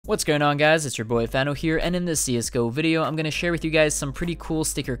What's going on, guys? It's your boy Fano here, and in this CSGO video, I'm going to share with you guys some pretty cool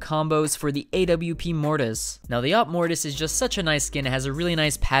sticker combos for the AWP Mortis. Now, the AWP Mortis is just such a nice skin. It has a really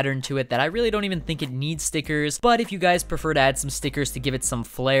nice pattern to it that I really don't even think it needs stickers, but if you guys prefer to add some stickers to give it some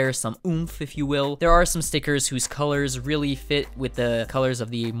flair, some oomph, if you will, there are some stickers whose colors really fit with the colors of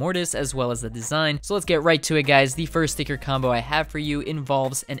the Mortis as well as the design. So let's get right to it, guys. The first sticker combo I have for you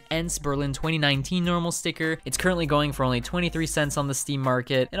involves an ENCE Berlin 2019 normal sticker. It's currently going for only 23 cents on the Steam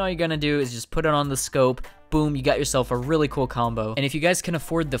market, and all you're gonna do is just put it on the scope. Boom, you got yourself a really cool combo. And if you guys can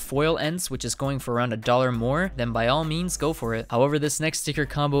afford the foil ENCE, which is going for around $1 more, then by all means, go for it. However, this next sticker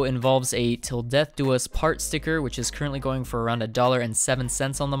combo involves a Till Death Do Us part sticker, which is currently going for around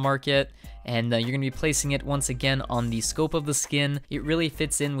 $1.07 on the market. And you're going to be placing it once again on the scope of the skin. It really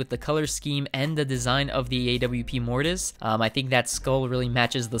fits in with the color scheme and the design of the AWP Mortis. I think that skull really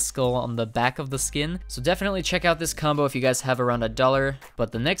matches the skull on the back of the skin. So definitely check out this combo if you guys have around $1.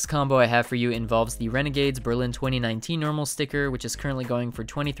 But the next combo I have for you involves the Renegades Berlin 2019 normal sticker, which is currently going for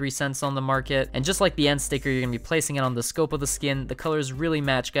 23 cents on the market. And just like the ENCE sticker, you're going to be placing it on the scope of the skin. The colors really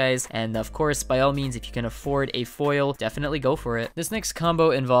match, guys. And of course, by all means, if you can afford a foil, definitely go for it. This next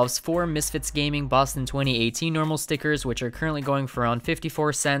combo involves 4 Misfits Gaming Boston 2018 normal stickers, which are currently going for around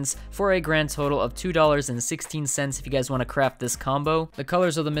 54 cents for a grand total of $2.16 if you guys want to craft this combo. The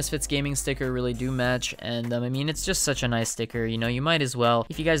colors of the Misfits Gaming sticker really do match, and I mean, it's just such a nice sticker, you know, you might as well.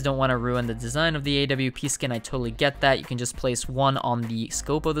 If you guys don't want to ruin the design of the AWP skin, I totally get that. You can just place one on the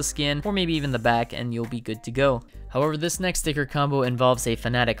scope of the skin, or maybe even the back, and you'll be good to go. However, this next sticker combo involves a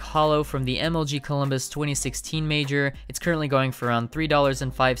Fnatic Holo from the MLG Columbus 2016 Major. It's currently going for around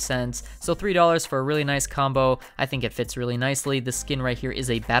 $3.05, so $3 for a really nice combo. I think it fits really nicely. The skin right here is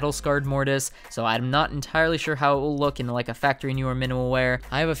a Battle Scarred Mortis, so I'm not entirely sure how it will look in like a factory new or minimal wear.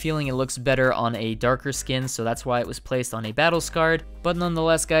 I have a feeling it looks better on a darker skin, so that's why it was placed on a Battle Scarred. But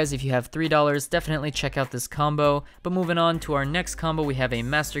nonetheless, guys, if you have $3, definitely check out this combo. But moving on to our next combo, we have a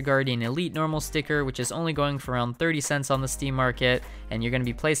Master Guardian Elite normal sticker, which is only going for around 30 cents on the Steam market, and you're going to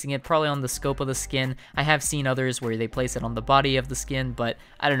be placing it probably on the scope of the skin. I have seen others where they place it on the body of the skin, but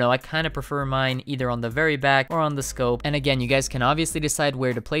I don't know, I kind of prefer mine either on the very back or on the scope. And again, you guys can obviously decide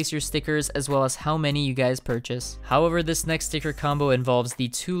where to place your stickers as well as how many you guys purchase. However, this next sticker combo involves the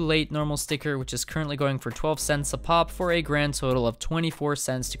Too Late normal sticker, which is currently going for 12 cents a pop for a grand total of 24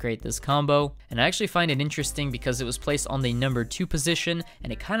 cents to create this combo. And I actually find it interesting because it was placed on the number 2 position,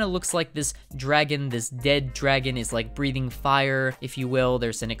 and it kind of looks like this dragon, this dead dragon, is like breathing fire, if you will.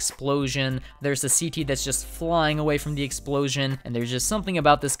 There's an explosion, there's a CT that's just flying away from the explosion, and there's just something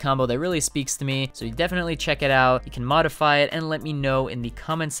about this combo that really speaks to me, so you definitely check it out. You can modify it and let me know in the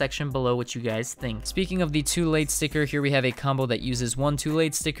comment section below what you guys think. Speaking of the Too Late sticker, here we have a combo that uses one Too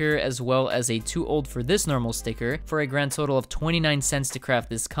Late sticker as well as a Too Old for this normal sticker for a grand total of 29 cents to craft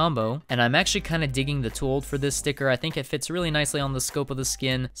this combo. And I'm actually kind of digging the Too Old for this sticker. I think it fits really nicely on the scope of the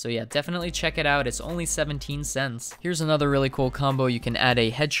skin, so yeah, definitely check it out. It's only 17 cents. Here's another really cool combo. You can add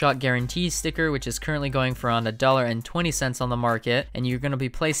a Headshot Guarantee sticker, which is currently going for around $1.20 on the market, and you're going to be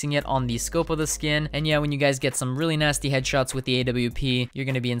placing it on the scope of the skin. And yeah, when you guys get some really nasty headshots with the AWP, you're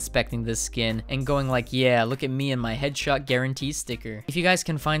going to be inspecting this skin and going like, yeah, look at me and my Headshot Guarantee sticker. If you guys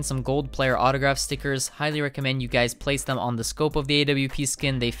can find some gold player autograph stickers, highly recommend you guys place them on the scope of the AWP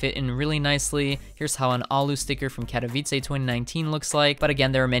skin. They fit in really nicely. Here's how an Alu sticker from Katowice 2019 looks like, but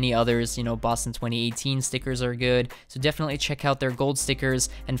again, there are many others. You know, Boston 2018 stickers are good, so definitely check out their gold stickers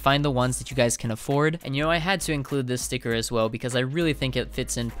and find the ones that you guys can afford. And you know, I had to include this sticker as well because I really think it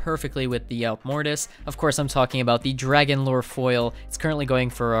fits in perfectly with the AWP Mortis. Of course, I'm talking about the Dragon Lore foil. It's currently going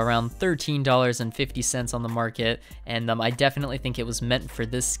for around $13.50 on the market, and I definitely think it was meant for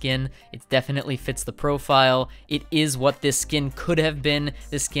this skin. It definitely fits the profile. It is what this skin could have been.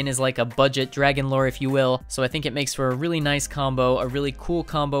 This skin is like a budget Dragon Lore, if you will, so I think it makes for a really nice combo, a really cool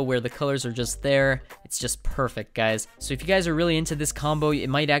combo where the colors are just there. It's just perfect, guys. So if you guys are really into this combo, it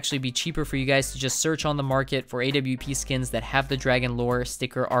might actually be cheaper for you guys to just search on the market for AWP skins that have the Dragon Lore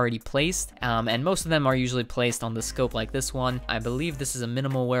sticker already placed, and most of them are usually placed on the scope like this one. I believe this is a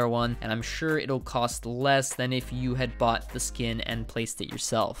minimal wear one, and I'm sure it'll cost less than if you had bought the skin and placed it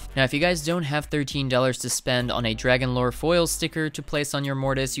yourself. Now, if you guys don't have $13 to spend on a Dragon Lore foil sticker to place on your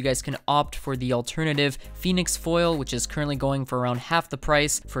Mortis, you guys can opt for the alternative Phoenix foil, which is currently going for around half the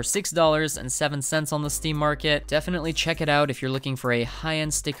price for $6.07 on the Steam market. Definitely check it out if you're looking for a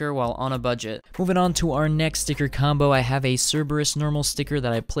high-end sticker while on a budget. Moving on to our next sticker combo, I have a Cerberus normal sticker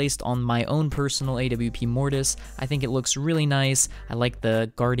that I placed on my own personal AWP Mortis. I think it looks really nice. I like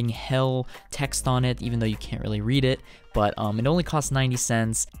the guarding hell text on it, even though you can't really read it. but it only costs 90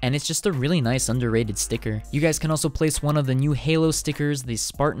 cents, and it's just a really nice underrated sticker. You guys can also place one of the new Halo stickers, the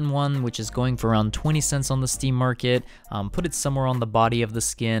Spartan one, which is going for around 20 cents on the Steam market. Put it somewhere on the body of the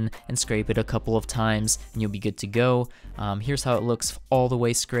skin and scrape it a couple of times, and you'll be good to go. Here's how it looks all the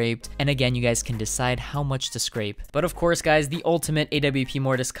way scraped, and again, you guys can decide how much to scrape. But of course, guys, the ultimate AWP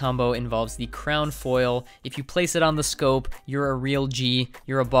Mortis combo involves the crown foil. If you place it on the scope, you're a real G,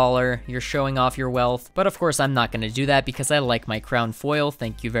 you're a baller, you're showing off your wealth. But of course, I'm not going to do that because I like my crown foil.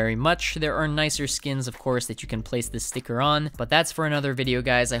 Thank you very much. There are nicer skins, of course, that you can place this sticker on, but that's for another video,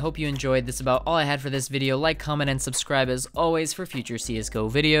 guys. I hope you enjoyed. This is about all I had for this video. Like, comment, and subscribe as always for future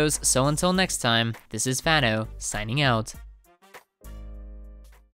CSGO videos. So until next time, this is Fano, signing out.